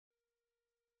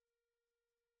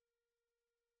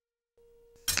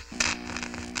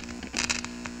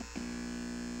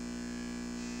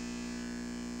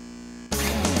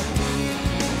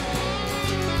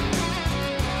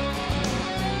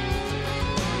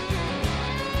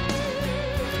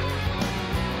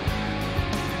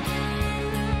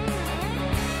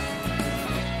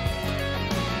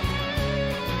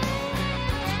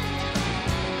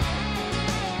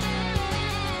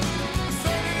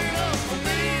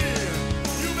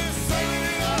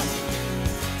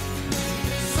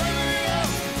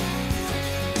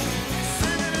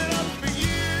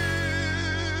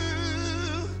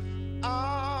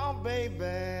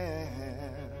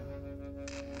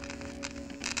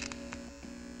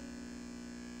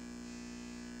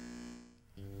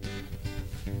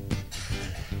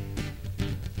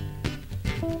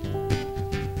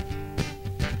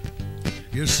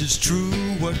Yes, it's true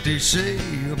what they say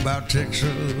about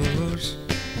Texas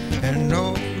and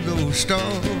all those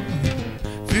star-filled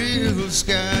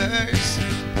skies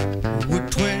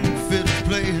with twin fiddles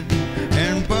playing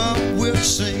and Bob will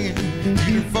singing. You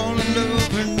can fall in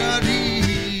love and not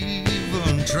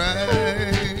even try.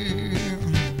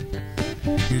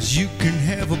 Yes, you can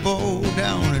have a ball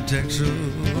down in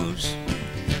Texas,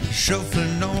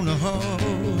 shuffling on the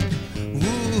hardwood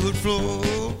floor.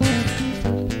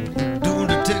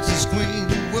 Texas Queen,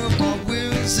 well, my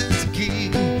wheels is the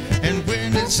key, and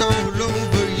when it's all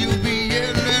over, you'll be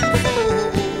yelling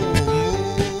for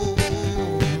more.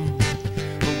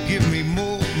 Oh, give me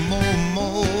more,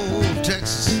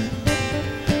 Texas.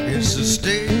 It's a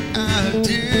state I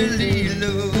dearly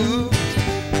love,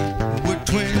 with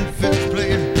twin fiddles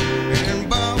playing and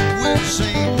Bob will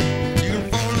sing. You can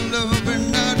fall in love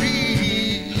and not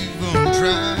even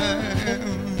try.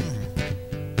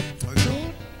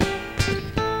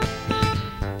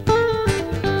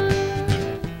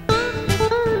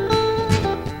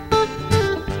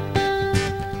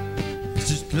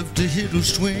 To hear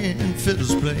those twin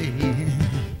fiddles play,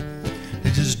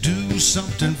 they just do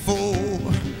something for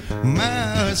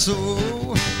my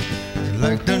soul,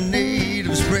 like the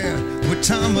natives' prayer with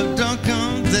Tom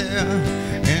Duncan there,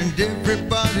 and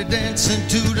everybody dancing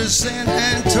to the San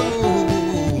Antonio's.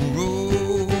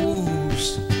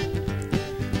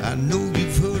 I know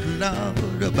you've heard a lot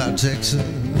about Texas.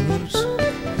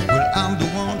 Well, I'm the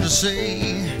one to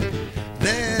say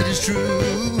that is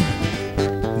true.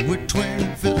 With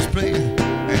twin fiddles playing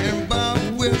and Bob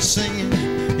will singing,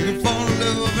 you can fall in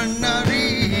love and not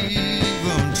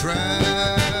even try.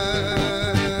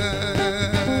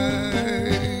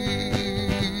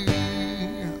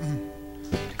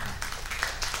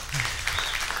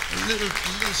 A little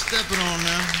stepping on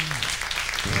now.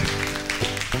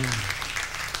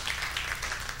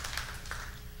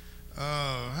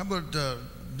 How about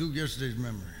do yesterday's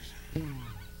memories?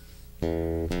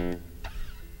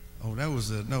 Oh, that was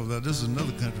no. This is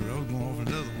another country. I was going off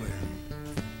another way.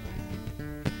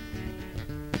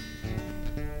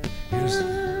 Yes.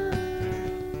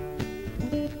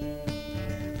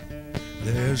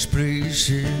 There's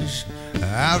places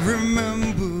I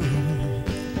remember,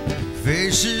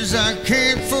 faces I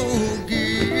can't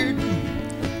forget.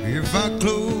 If I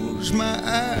close my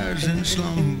eyes and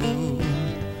slumber,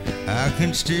 I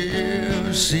can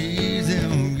still see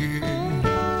them again.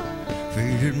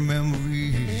 Faded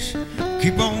memories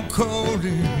keep on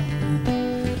calling,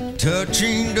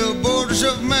 touching the borders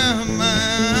of my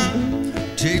mind.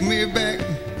 Take me back,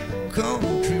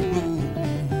 country road,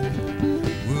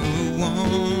 where I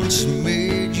once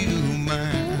made you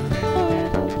mine.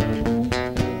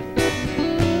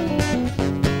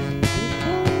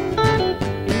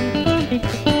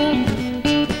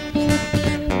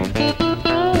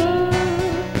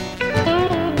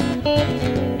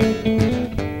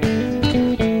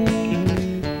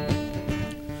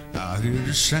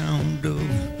 The sound of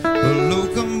a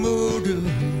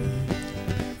locomotive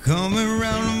coming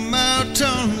round the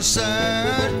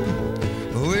mountainside.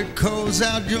 Oh, it calls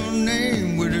out your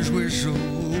name with its whistle,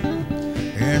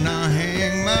 and I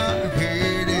hang my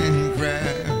head and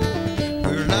cry.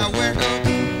 Well, I went up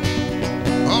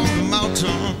on the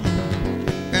mountain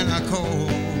and I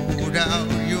called out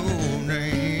your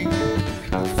name.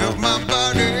 I felt my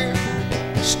body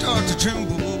start to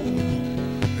tremble.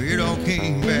 It all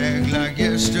came back like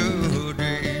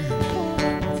yesterday.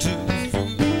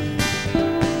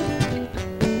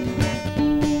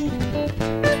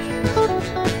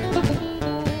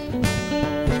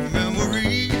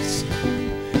 Memories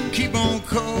keep on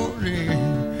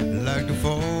calling like the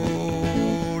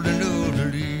falling of the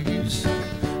leaves,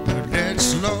 but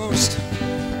that's lost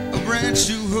a branch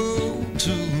to hold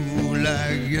to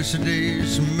like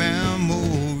yesterday's memories.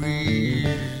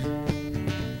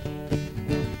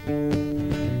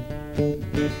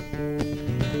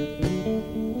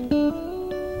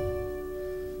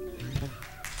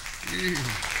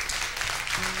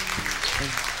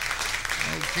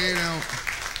 Okay, now.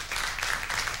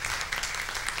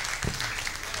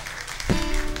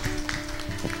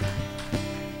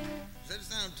 Does that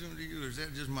sound tuned to you, or is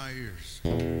that just my ears?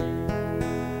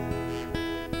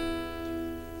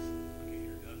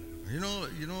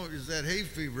 You know, is that hay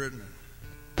fever, isn't it?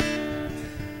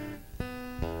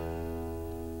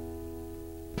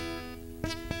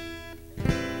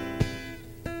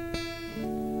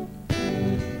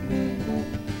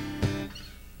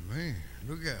 Man,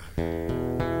 look out.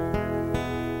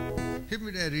 Hit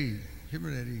me that E. Hit me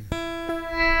that E.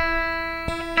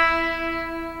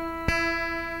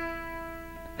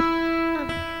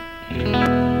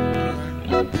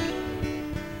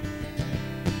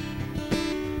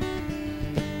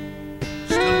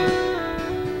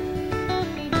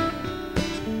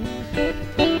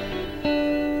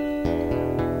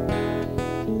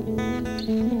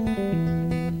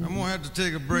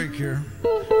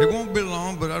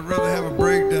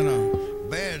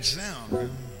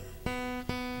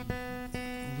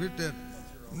 Hit that.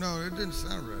 No, it didn't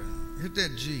sound right. Hit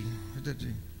that G. Hit that G.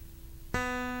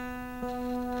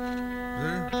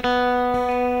 Ready?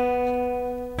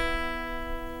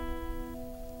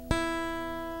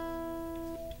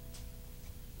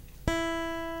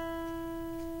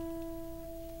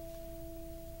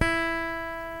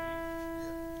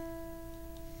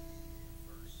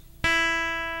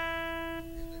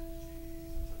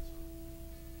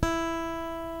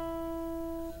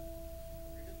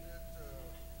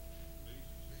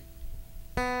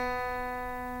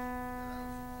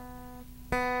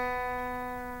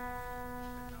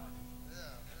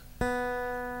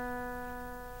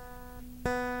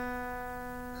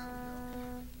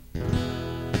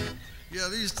 Yeah,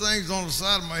 these things on the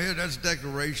side of my head, that's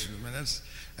decorations, man. That's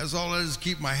all that is,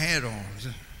 keep my hat on.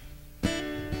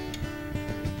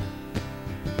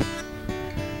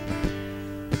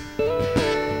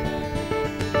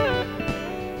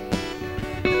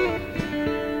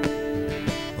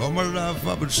 All my life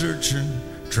I've been searching,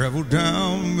 traveled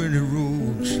down many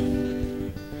roads.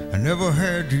 I never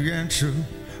had the answer,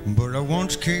 but I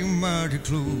once came mighty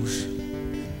close.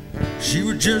 She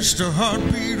was just a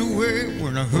heartbeat away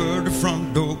when I heard the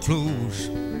front door close.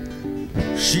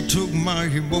 She took my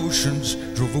emotions,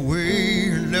 drove away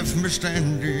and left me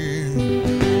standing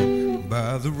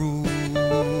by the road.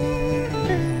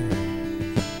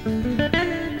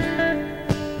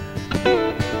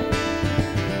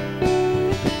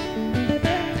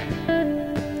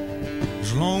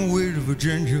 It's a long way to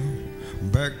Virginia,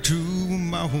 back to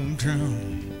my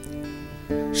hometown.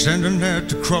 Standing at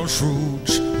the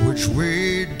crossroads, which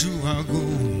way do I go?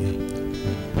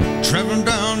 Traveling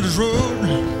down this road,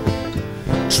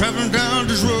 traveling down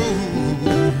this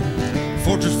road.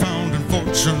 Fortunes found and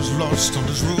fortunes lost on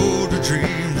this road of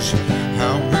dreams.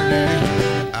 How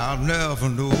many I'll never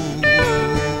know.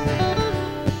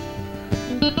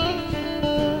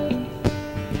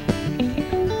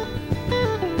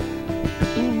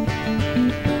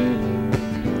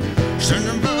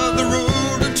 Standing by the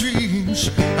road of dreams,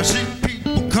 I see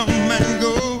people come and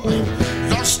go,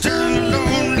 lost and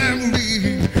alone like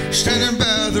me, standing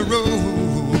by the road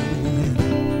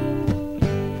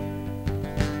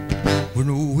with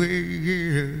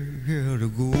nowhere to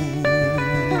go.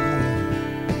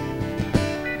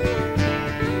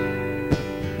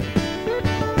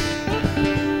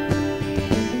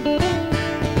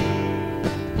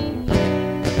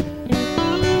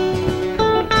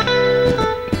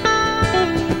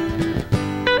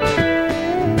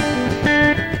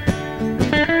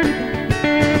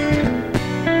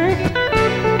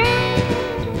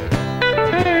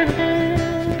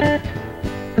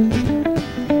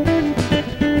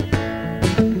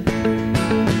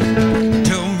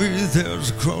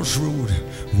 Crossroad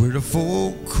with a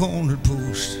four-cornered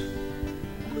post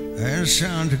and a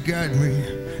sign to guide me,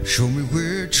 show me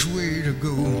which way to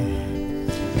go.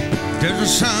 There's a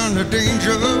sign of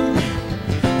danger,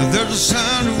 there's a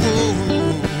sign of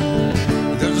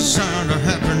woe, there's a sign of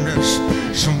happiness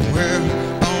somewhere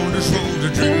on this road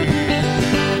of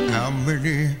dreams. How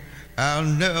many I'll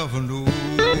never know.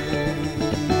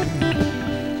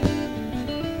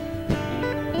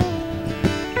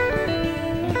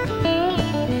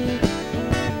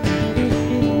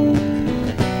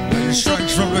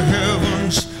 Strikes from the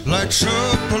heavens, lights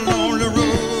up along the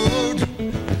road,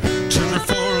 till it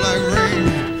fall like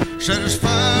rain,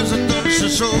 satisfies the thirsty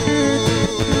soul.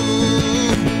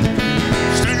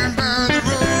 Standing by the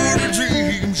road of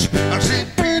dreams, I see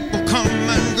people come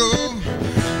and go,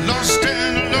 lost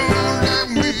and alone like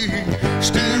me,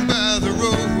 standing by the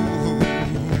road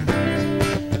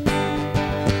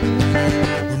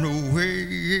with nowhere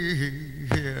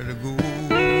to go.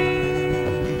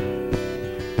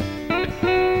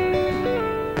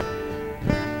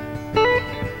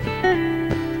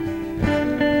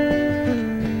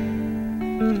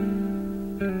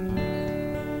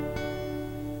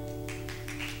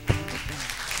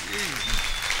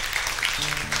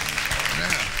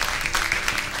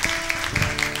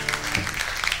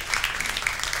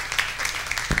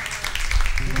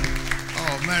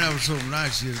 So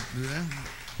nice you do that.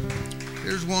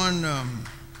 Here's one.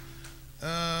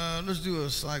 Let's do a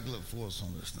cyclip for us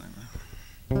on this thing,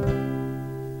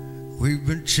 man. We've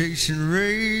been chasing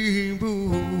rainbows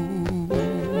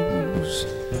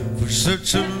for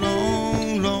such a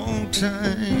long, long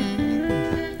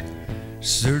time,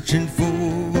 searching for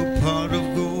a pot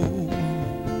of gold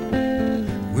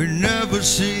we never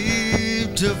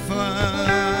seem to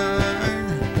find.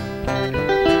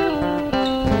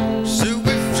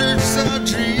 Our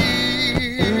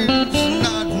dreams,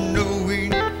 not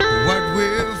knowing what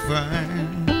we'll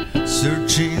find,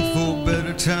 searching for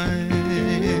better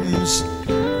times,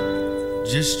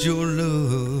 just your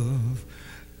love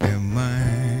and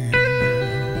mine.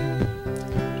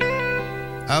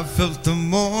 I felt the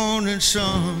morning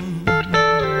sun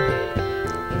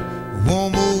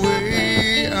warm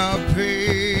away our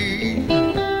pain,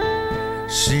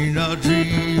 seen our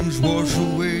dreams wash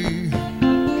away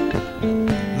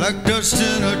like dust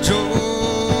in a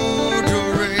Georgia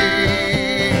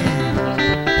rain.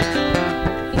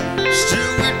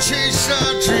 Still we chase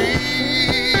our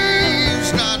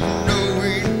dreams, not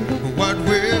knowing what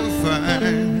we'll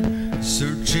find,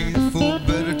 searching for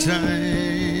better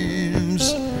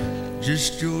times,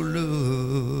 just your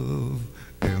love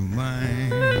and mine.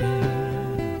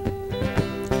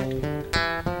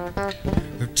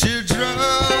 The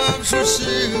teardrops were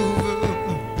silver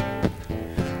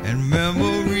and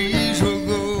memories were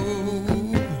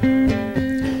gold.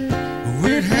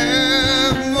 We'd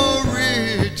have more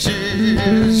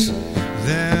riches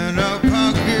than our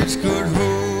pockets could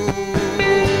hold.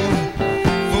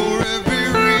 For every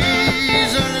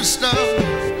reason to stop,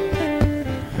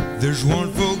 there's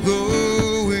one for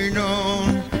going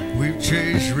on. We've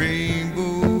chased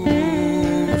rainbows,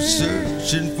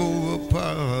 searching for a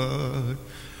pot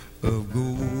of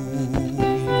gold.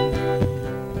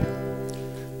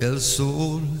 El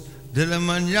sol de la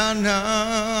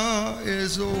mañana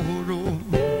es oro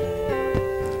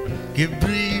que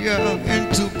brilla en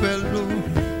tu pelo.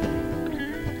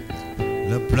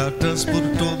 La plata es por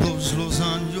todos los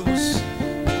años.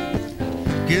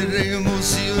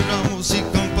 Queremos y oramos y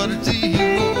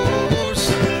compartimos.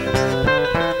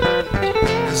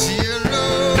 El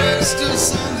cielo es tu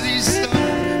sonrisa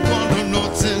cuando no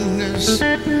tienes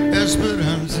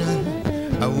esperanza.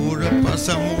 Ahora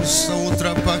pasamos a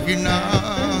otra página,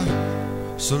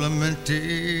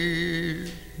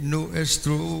 solamente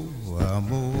nuestro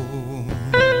amor.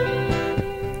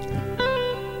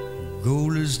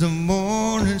 Gold is the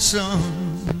morning sun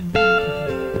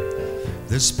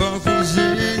that sparkles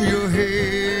in your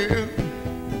hair.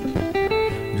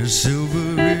 The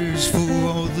silver is for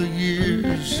all the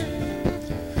years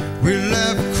we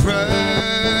laughed,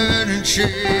 cried, and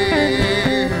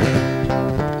shared.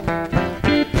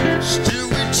 Still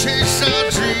we chase our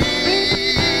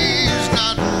dreams,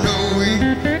 not knowing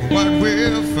what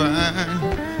we'll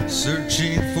find,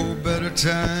 searching for better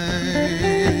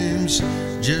times,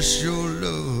 just your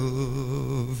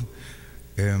love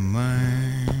and mine.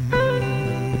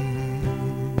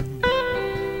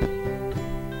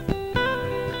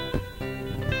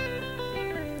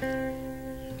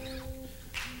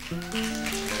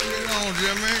 Get on,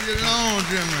 Jimmy, get on,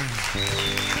 Jimmy.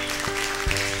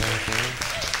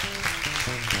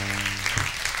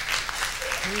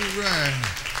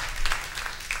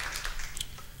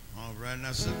 All right,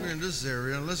 now since we're in this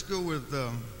area, let's go with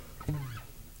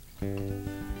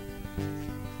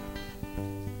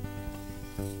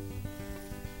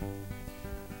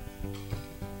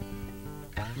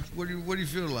what do you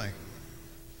feel like?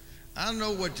 I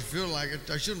know what you feel like.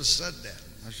 I shouldn't have said that.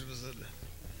 I should have said that.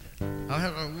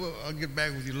 I'll get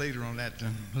back with you later on that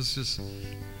then. Let's just,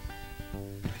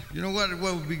 you know what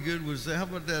would be good was, how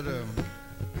about that,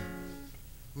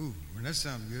 ooh, that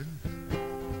sounds good.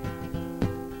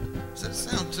 Does that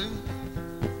sound too?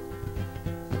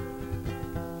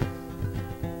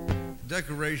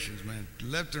 Decorations, man,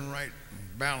 left and right,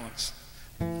 balanced.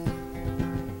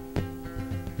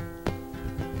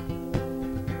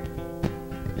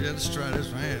 Yeah, let's try this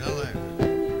one. Hey, I like it.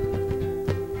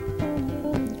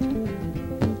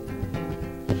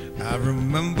 I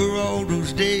remember all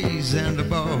those days and the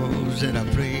balls that I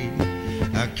played.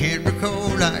 I can't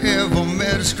recall I ever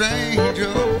met a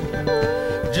stranger,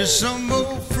 just some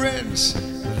old friends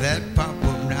that pop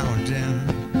up now and then,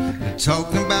 and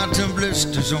talking about them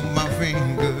blisters on my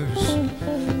fingers.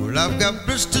 Well, I've got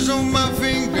blisters on my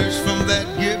fingers from that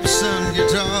Gibson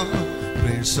guitar,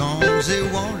 playing songs they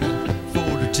wanted for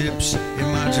the tips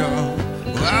in my jar.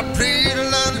 Well, I played a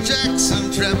lot of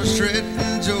Jackson, Travis Tritt,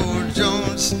 and George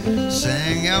Jones,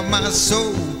 sang out my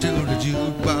soul till the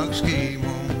jukebox came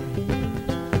on.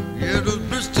 Yeah, those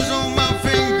blisters on my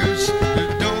fingers,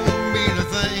 it don't mean a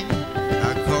thing.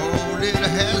 I called it a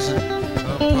hazard,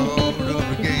 a part of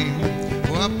the game.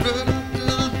 Well, I played a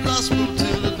little gospel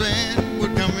till the band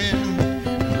would come in,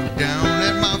 and look down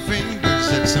at my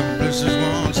fingers at some blisters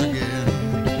once again.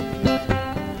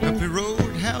 Happy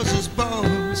road, houses,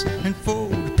 bars, and for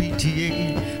the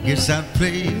PTA. Guess I'd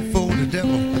play for the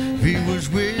devil if he was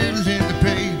willing to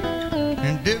pay.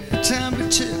 And every time I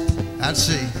tip, I'd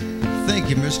say, thank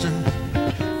you, mister.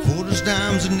 Quarters,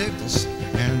 dimes, and nickels,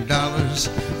 and dollars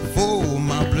for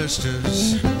my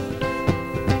blisters.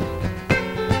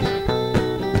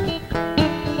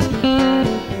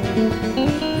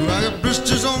 I got blisters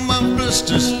of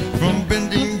blisters from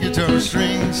bending guitar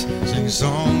strings, sing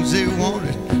songs they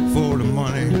wanted for the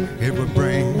money it would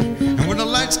bring. And when the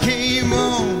lights came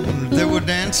on, there were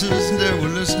dancers and there were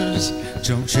listeners,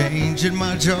 chump change in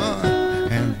my jar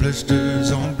and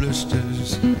blisters on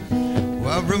blisters. Well,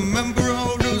 I remember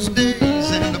all those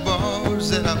days and the bars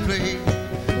that I played.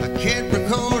 I can't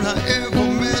recall I ever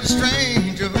met a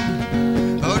stranger,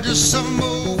 or just some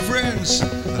old friends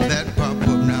that pop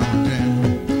up now and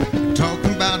then,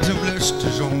 talking about the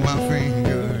blisters on my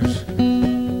fingers. Ooh.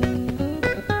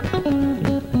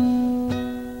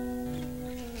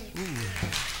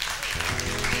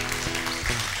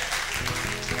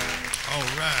 All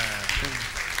right.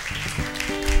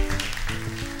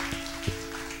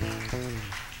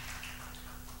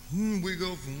 We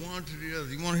go from one to the other.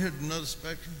 You want to hit another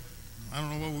spectrum? I don't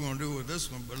know what we're going to do with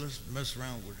this one, but let's mess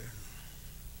around with it.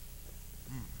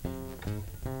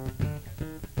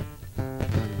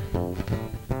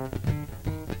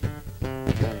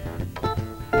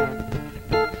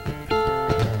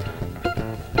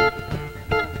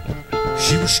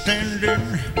 She was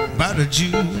standing by the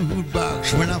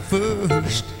jukebox when I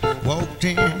first walked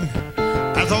in.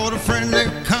 I thought a friendly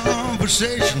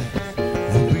conversation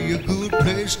would be a good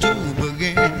place to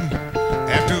begin.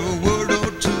 After a word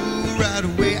or two, right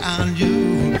away I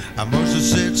knew I must have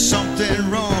said something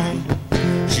wrong.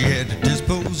 She had the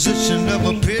disposition of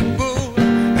a pit bull,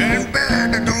 and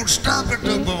bad that don't stop at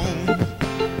the bone.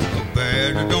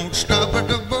 Bad that don't stop at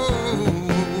the bone,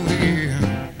 yeah.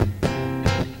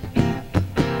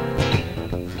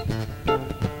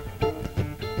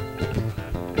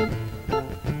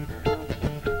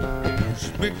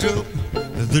 She picked up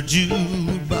the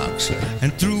jukebox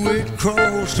and threw it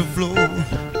across the floor.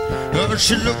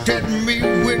 She looked at me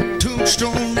with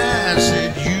tombstone eyes,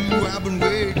 said, "You I've been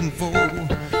waiting for."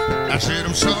 I said,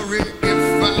 "I'm sorry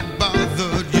if I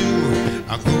bothered you.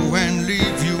 I'll go and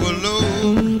leave you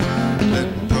alone." That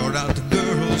brought out the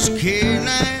girl's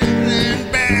canine,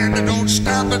 and bad that don't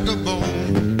stop at the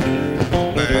bone.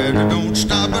 Bad that don't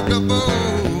stop at the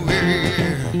bone,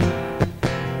 yeah.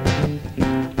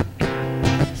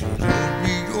 So I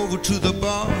read over to the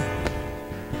bar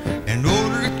and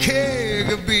ordered a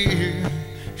keg of beer.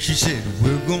 She said,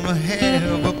 "We're gonna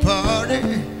have a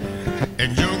party,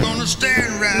 and you're gonna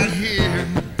stand right here."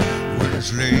 Well,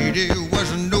 this lady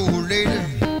wasn't no lady,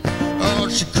 or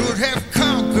she could have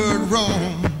conquered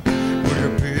Rome with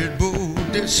a pit bull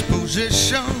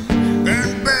disposition,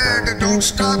 and bad that don't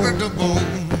stop at the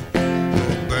bone.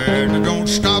 Bad that don't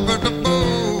stop at the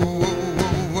bone.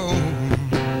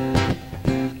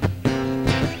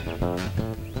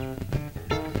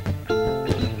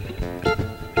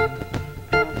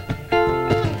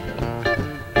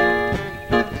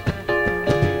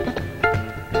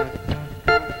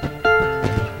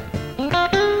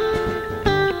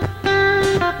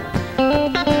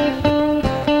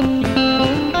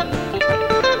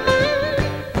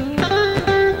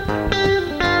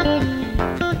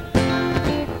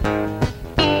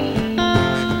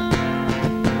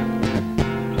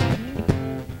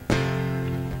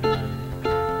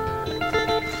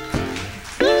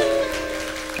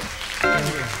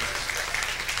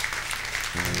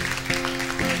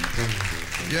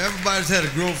 Yeah, everybody's had a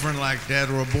girlfriend like that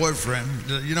or a boyfriend.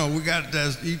 You know, we got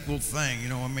that equal thing, you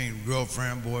know what I mean?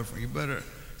 Girlfriend, boyfriend. You better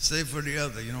stay for the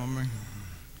other, you know what I mean?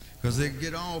 Because they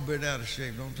get all bit out of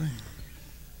shape, don't they?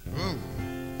 Whoa.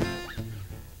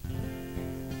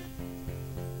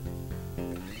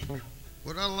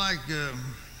 What I like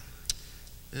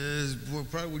is,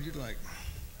 what probably would you like?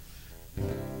 I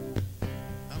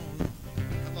don't know.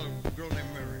 How about a girl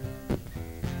named Mary?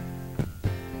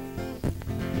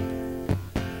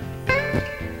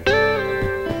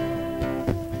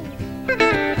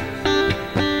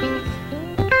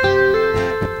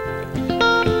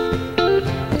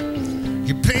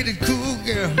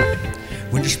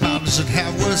 When you smiled and said,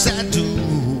 "How was I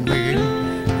doing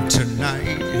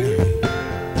tonight?"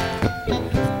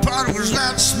 Part was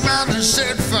loud, smiled and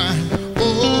said, "Fine."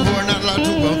 Oh, and I'd like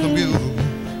to welcome you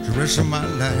the rest of my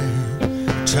life.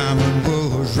 Timing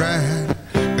was right.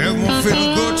 Everyone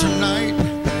feeling good tonight.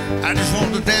 I just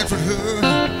wanted to dance with her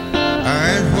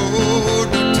and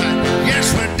hold her tight.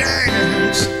 Yes, we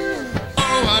dance.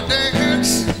 Oh, I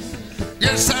dance.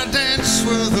 Yes, I dance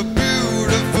with a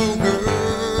beautiful girl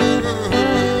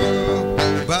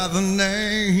by the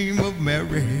name of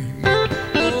Mary.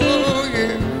 Oh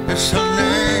yeah, it's her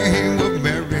name of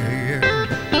Mary.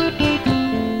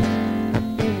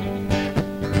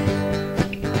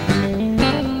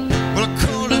 Well, I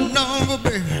called her number,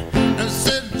 baby, and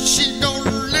said she don't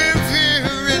live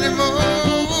here anymore.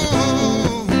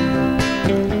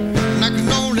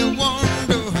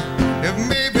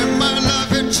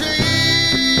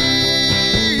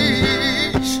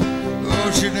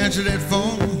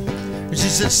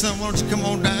 said, son, why don't you come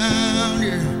on down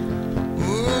here?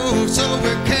 Oh, so we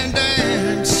can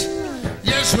dance.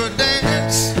 Yes, we'll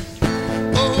dance.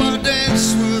 Oh, I'll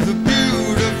dance with a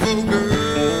beautiful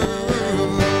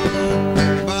girl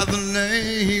by the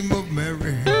name of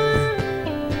Mary.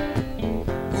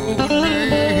 Oh, the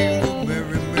name of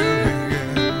Mary, Mary,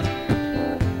 yeah.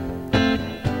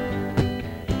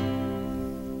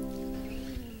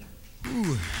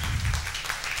 Ooh.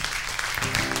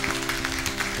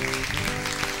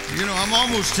 You know, I'm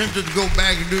almost tempted to go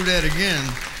back and do that again.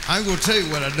 I'm going to tell you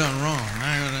what I've done wrong.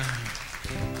 I ain't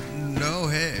gonna, no,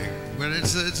 heck, but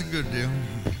it's a good deal.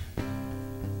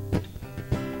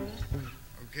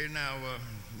 Okay, now,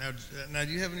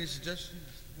 do you have any suggestions?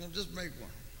 No, just make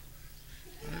one.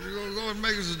 Go and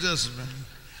make a suggestion, man.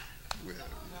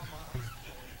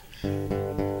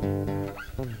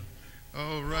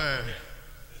 All right.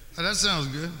 Oh, that sounds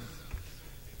good.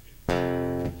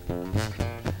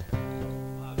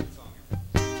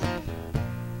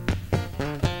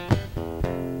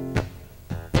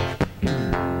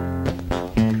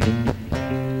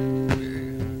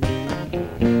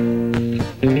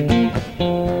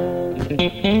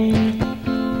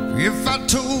 If I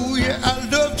told you I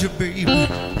loved you, baby,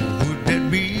 would that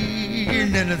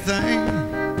mean anything?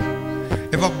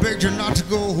 If I begged you not to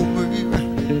go, baby,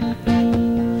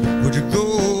 would you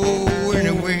go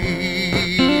anyway?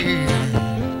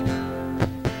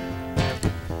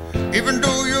 Even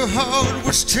though your heart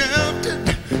was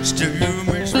tempted, still you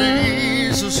makes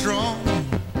me so strong.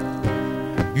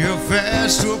 You're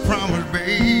fast to a promise,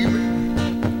 baby,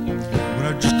 but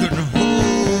I just couldn't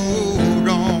hold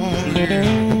on,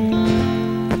 yeah.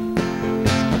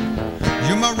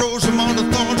 You're my rose among the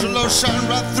thorns, your love shine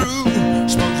right through.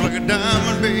 Sparks like a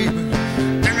diamond, baby,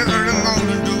 in the early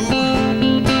morning dew.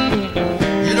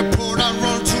 You're the port I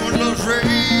run to in love's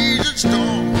raging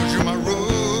storm. 'Cause you're my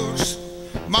rose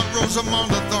among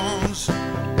the thorns.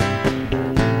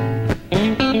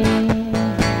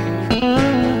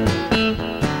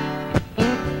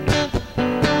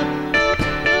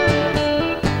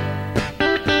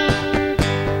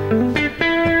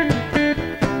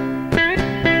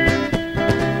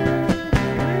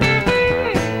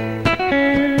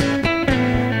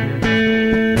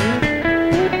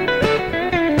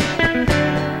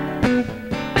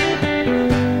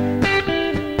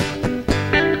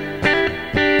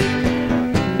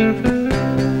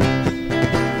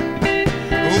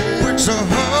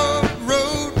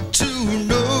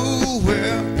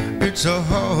 It's a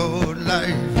hard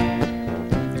life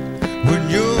when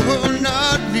you're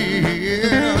not near.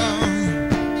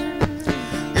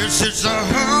 Yes, it's a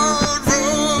hard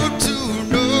road to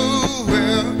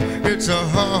nowhere. It's a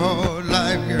hard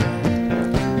life, girl,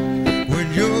 when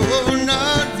you're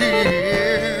not near.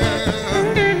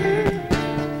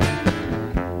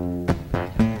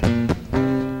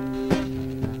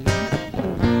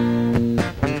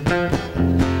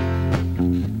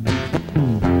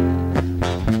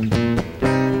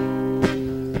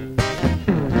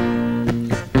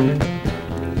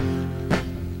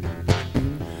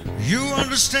 You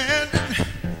understand it,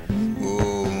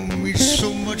 oh, means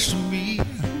so much to me.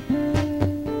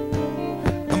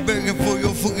 I'm begging for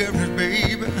your forgiveness,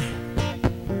 baby.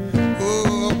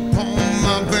 Oh, upon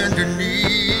my bended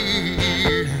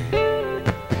knee.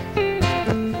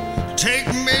 Take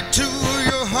me to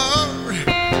your heart,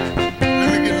 let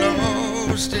me get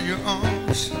lost in your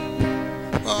arms.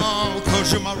 Oh,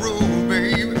 'cause you're my rose,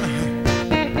 baby.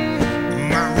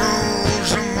 My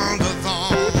rose among the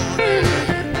thorns.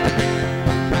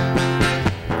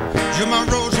 You're my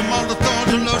rose among the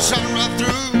thorns, your love shine right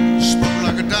through. Spark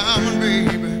like a diamond,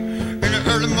 baby, in the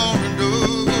early morning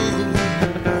dew.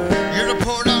 You're the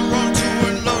port I run to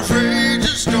in love's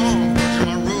raging storm. 'Cause you're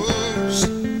my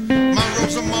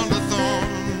rose among the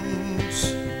thorns.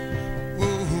 Oh,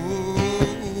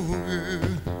 yeah.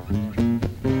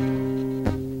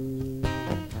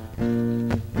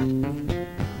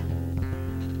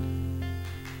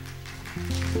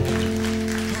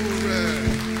 All right.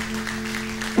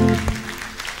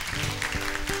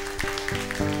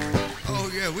 Oh,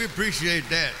 yeah, we appreciate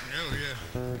that. Oh, yeah.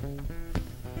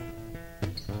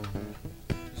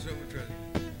 So we're trying.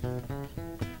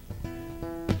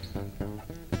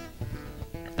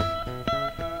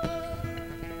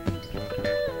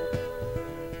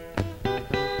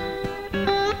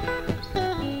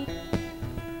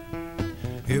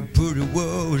 It pretty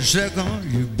well a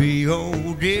second you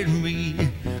beholding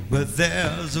me, but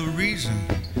there's a reason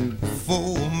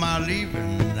for my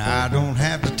leaving. I don't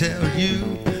have to tell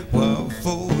you what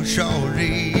for,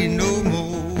 shorty, no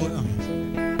more.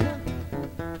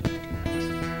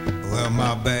 Well,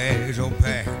 my bags are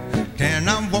packed and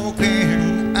I'm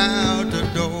walking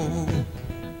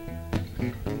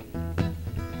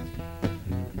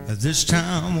This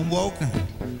time I'm walking,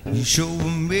 you sure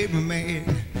made me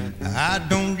mad. I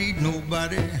don't need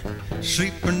nobody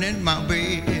sleeping in my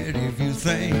bed. If you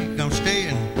think I'm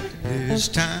staying this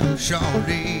time,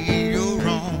 shorty, you're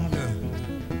wrong.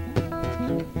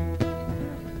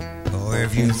 Or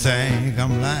if you think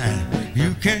I'm lying,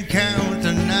 you can count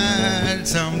the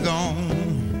nights I'm gone.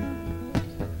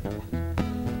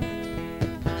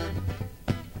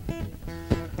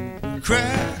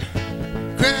 Cry,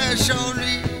 cry,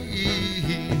 shorty.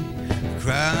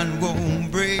 Crying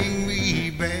won't bring me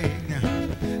back.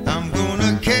 I'm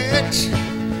gonna catch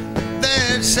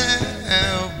that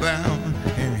southbound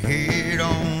and head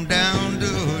on down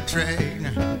the track.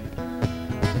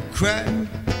 Cry,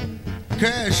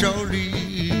 cry, shorty.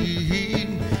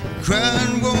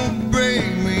 Crying won't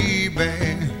bring me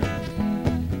back.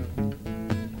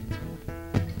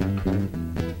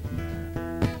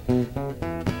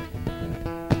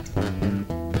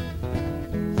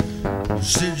 You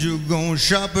said you're going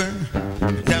shopping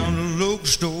down the local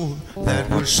store. That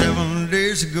was 7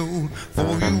 days ago.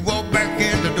 Before you walked back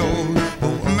in the door,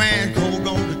 oh, a man called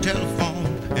on the telephone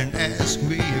and asked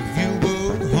me if you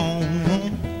were home.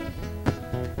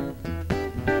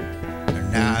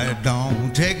 And now it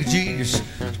don't take a genius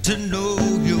to know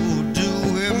you're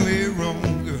doing me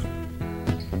wrong, girl.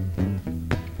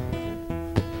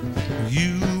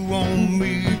 You want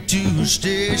me to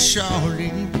stay,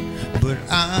 shorty, but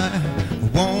I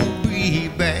won't be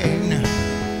back now.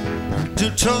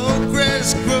 The tall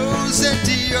grass grows at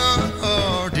the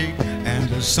Arctic and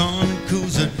the sun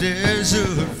cools the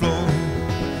desert floor.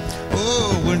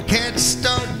 Oh, when cats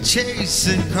start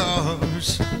chasing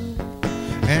cars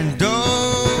and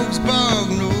dogs bark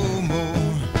no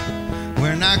more,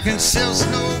 when I can sell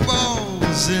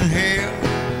snowballs in hell,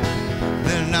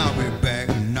 then I'll be back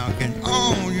knocking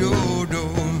on your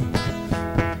door.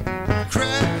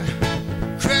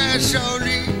 Cry,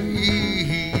 shorty.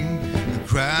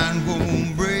 Crying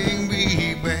won't bring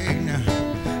me back now.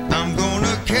 I'm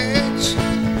gonna catch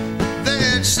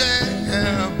that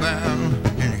southbound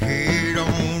and head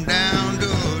on down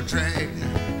the track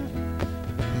now.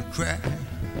 Cry,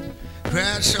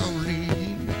 cry, shorty.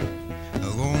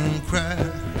 I'm gonna cry,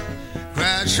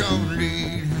 cry,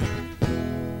 shorty.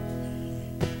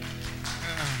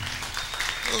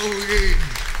 Oh yeah.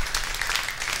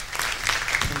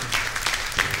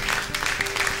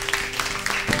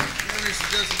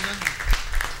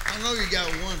 I know you got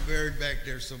one buried back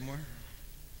there somewhere.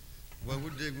 Well,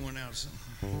 we'll dig one out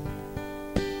sometime.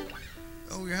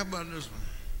 Oh, yeah, how about this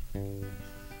one?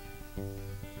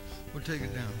 We'll take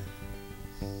it down.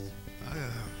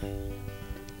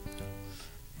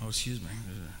 Oh, excuse me.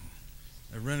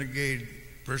 A renegade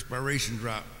perspiration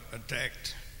drop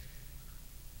attacked.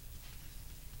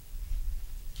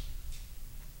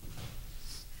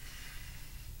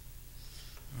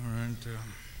 All right.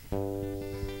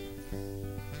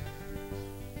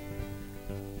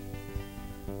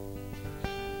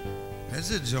 That's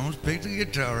it, Jones. Pick the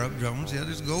guitar up, Jones. Yeah,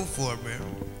 just go for it,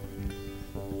 man.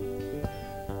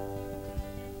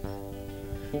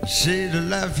 Say the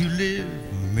life you live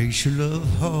makes your love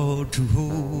hard to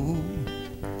hold,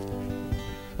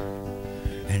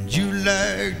 and you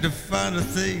like to find the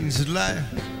things that life,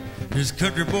 this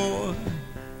country boy,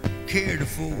 cared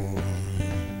for.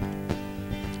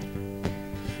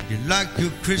 You like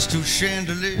your crystal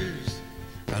chandeliers.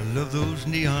 I love those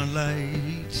neon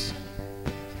lights.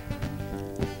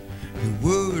 Your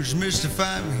words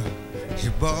mystify me.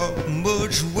 You bark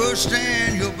much worse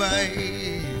than your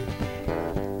bite.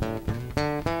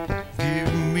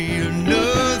 Give me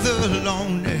another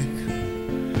long neck.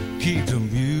 Keep the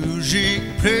music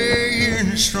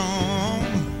playing strong.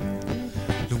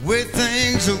 The way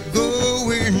things are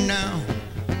going now,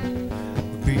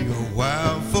 it'll be a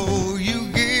while before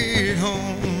you get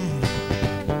home.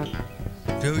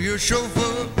 Tell your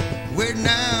chauffeur waiting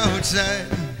outside,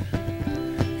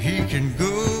 he can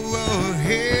go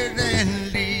ahead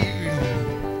and leave.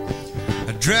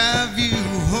 I'll drive you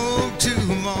home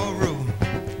tomorrow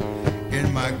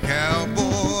in my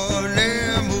cowboy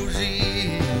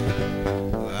limousine.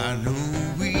 I know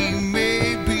we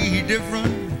may be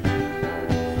different,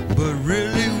 but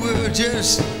really we're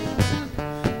just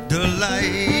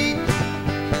delight.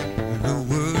 The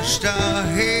worst I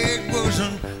had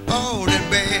wasn't all that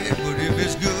bad, but if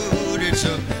it's good, it's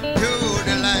a pure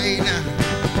delight.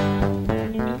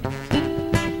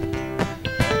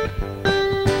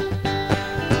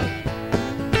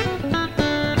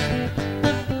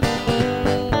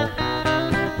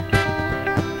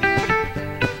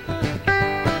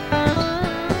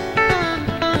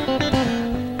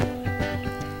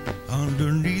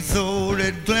 Underneath all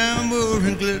that glamour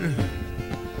and glitter,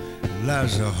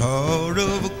 lies the heart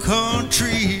of a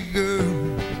country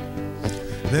girl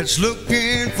that's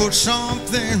looking for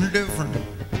something different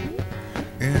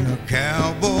in a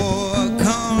cowboy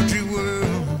country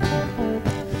world.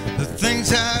 The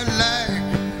things I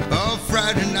like are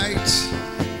Friday nights,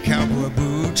 cowboy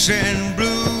boots and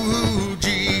blue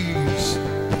jeans,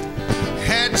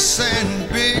 hats and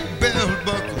big belt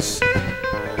buckles,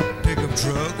 pickup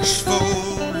trucks for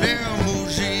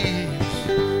limousines.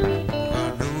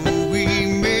 I know we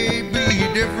may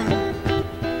be different,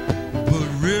 but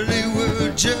really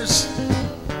we're just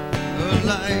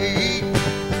alike.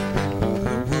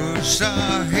 The worst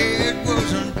I had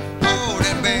wasn't all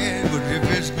that bad, but if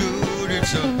it's good,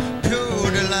 it's a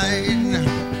pure delight.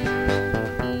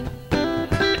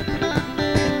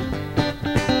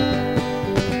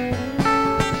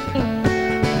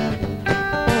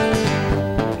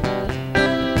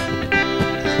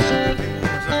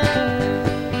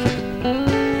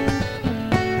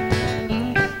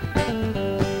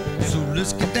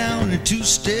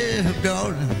 Two-step,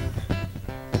 darling.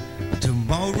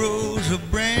 Tomorrow's a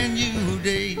brand new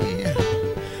day.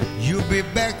 You'll be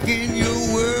back in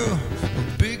your world,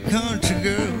 a big country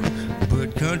girl,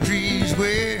 but country's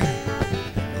where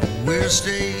we'll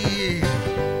stay.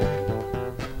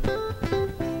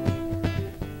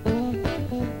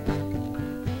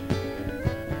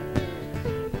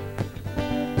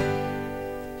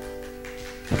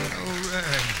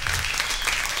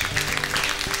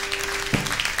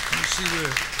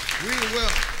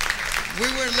 We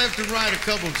went left and right a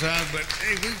couple of times, but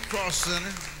hey, we crossed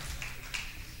center.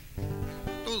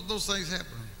 Those things happen.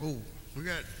 Oh, we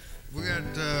got.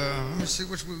 Let me see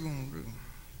which we're gonna do.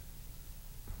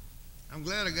 I'm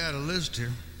glad I got a list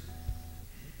here.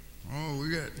 Oh, we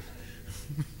got.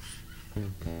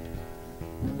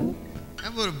 How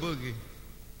about a boogie?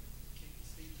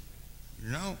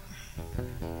 No.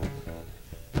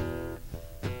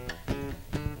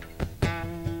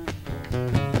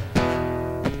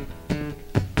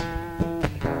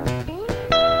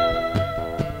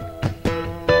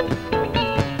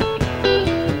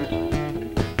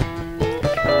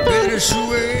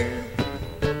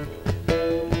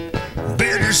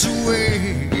 Bittersweet,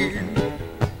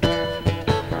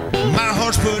 my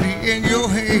heart's put in your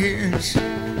hands.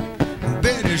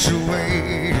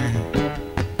 Bittersweet,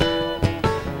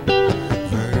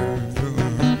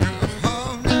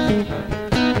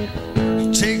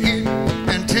 take it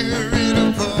and tear it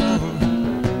apart.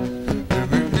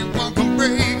 Everyone can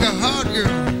break a heart,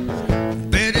 girl.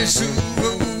 Bittersweet.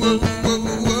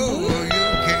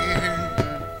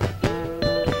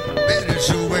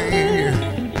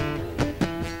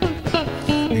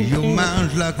 Your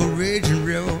mind's like a raging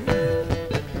river,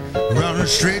 running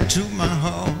straight to my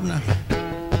heart now.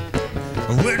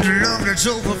 With the love that's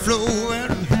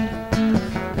overflowing,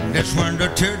 that's when the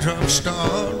teardrops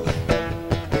start.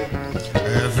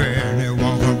 If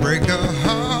anyone can break a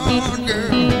heart,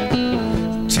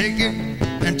 girl, take it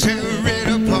and tear it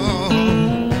apart.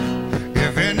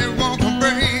 If anyone can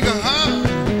break a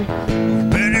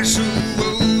heart, better so.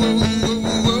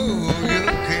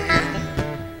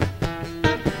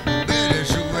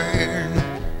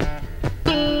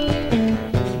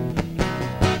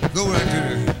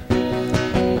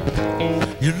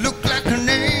 You look like an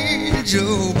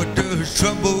angel, but there's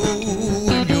trouble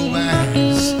in your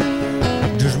eyes.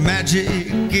 There's magic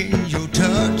in your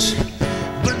touch,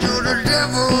 but you're the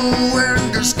devil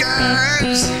in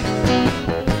disguise.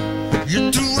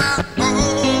 You threw out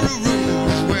all the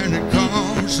rules when it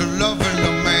comes to loving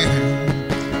a man.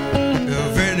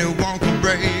 If anyone can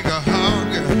break a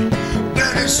heart, girl,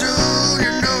 better soon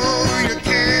you know you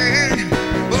can.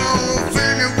 Oh, if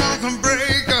anyone can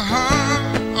break a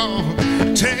heart, oh,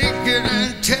 take it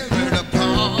and tear it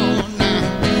apart now.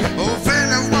 Oh, if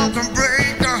anyone can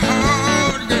break a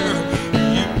heart, girl,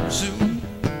 you too.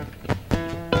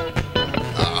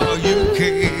 Oh, you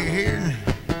can.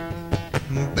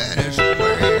 Better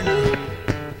swing.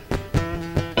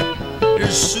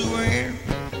 It's swing.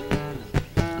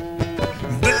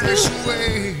 Better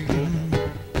swing.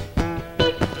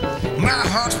 My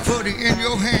heart's put in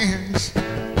your hands.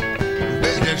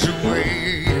 Better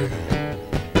swing.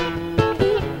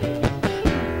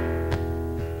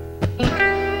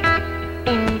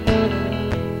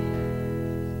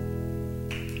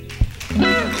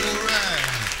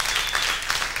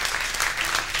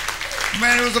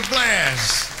 Man, it was a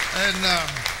blast. And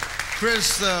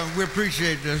Chris, we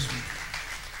appreciate this.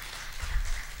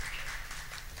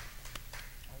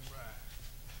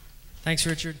 Thanks,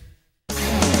 Richard.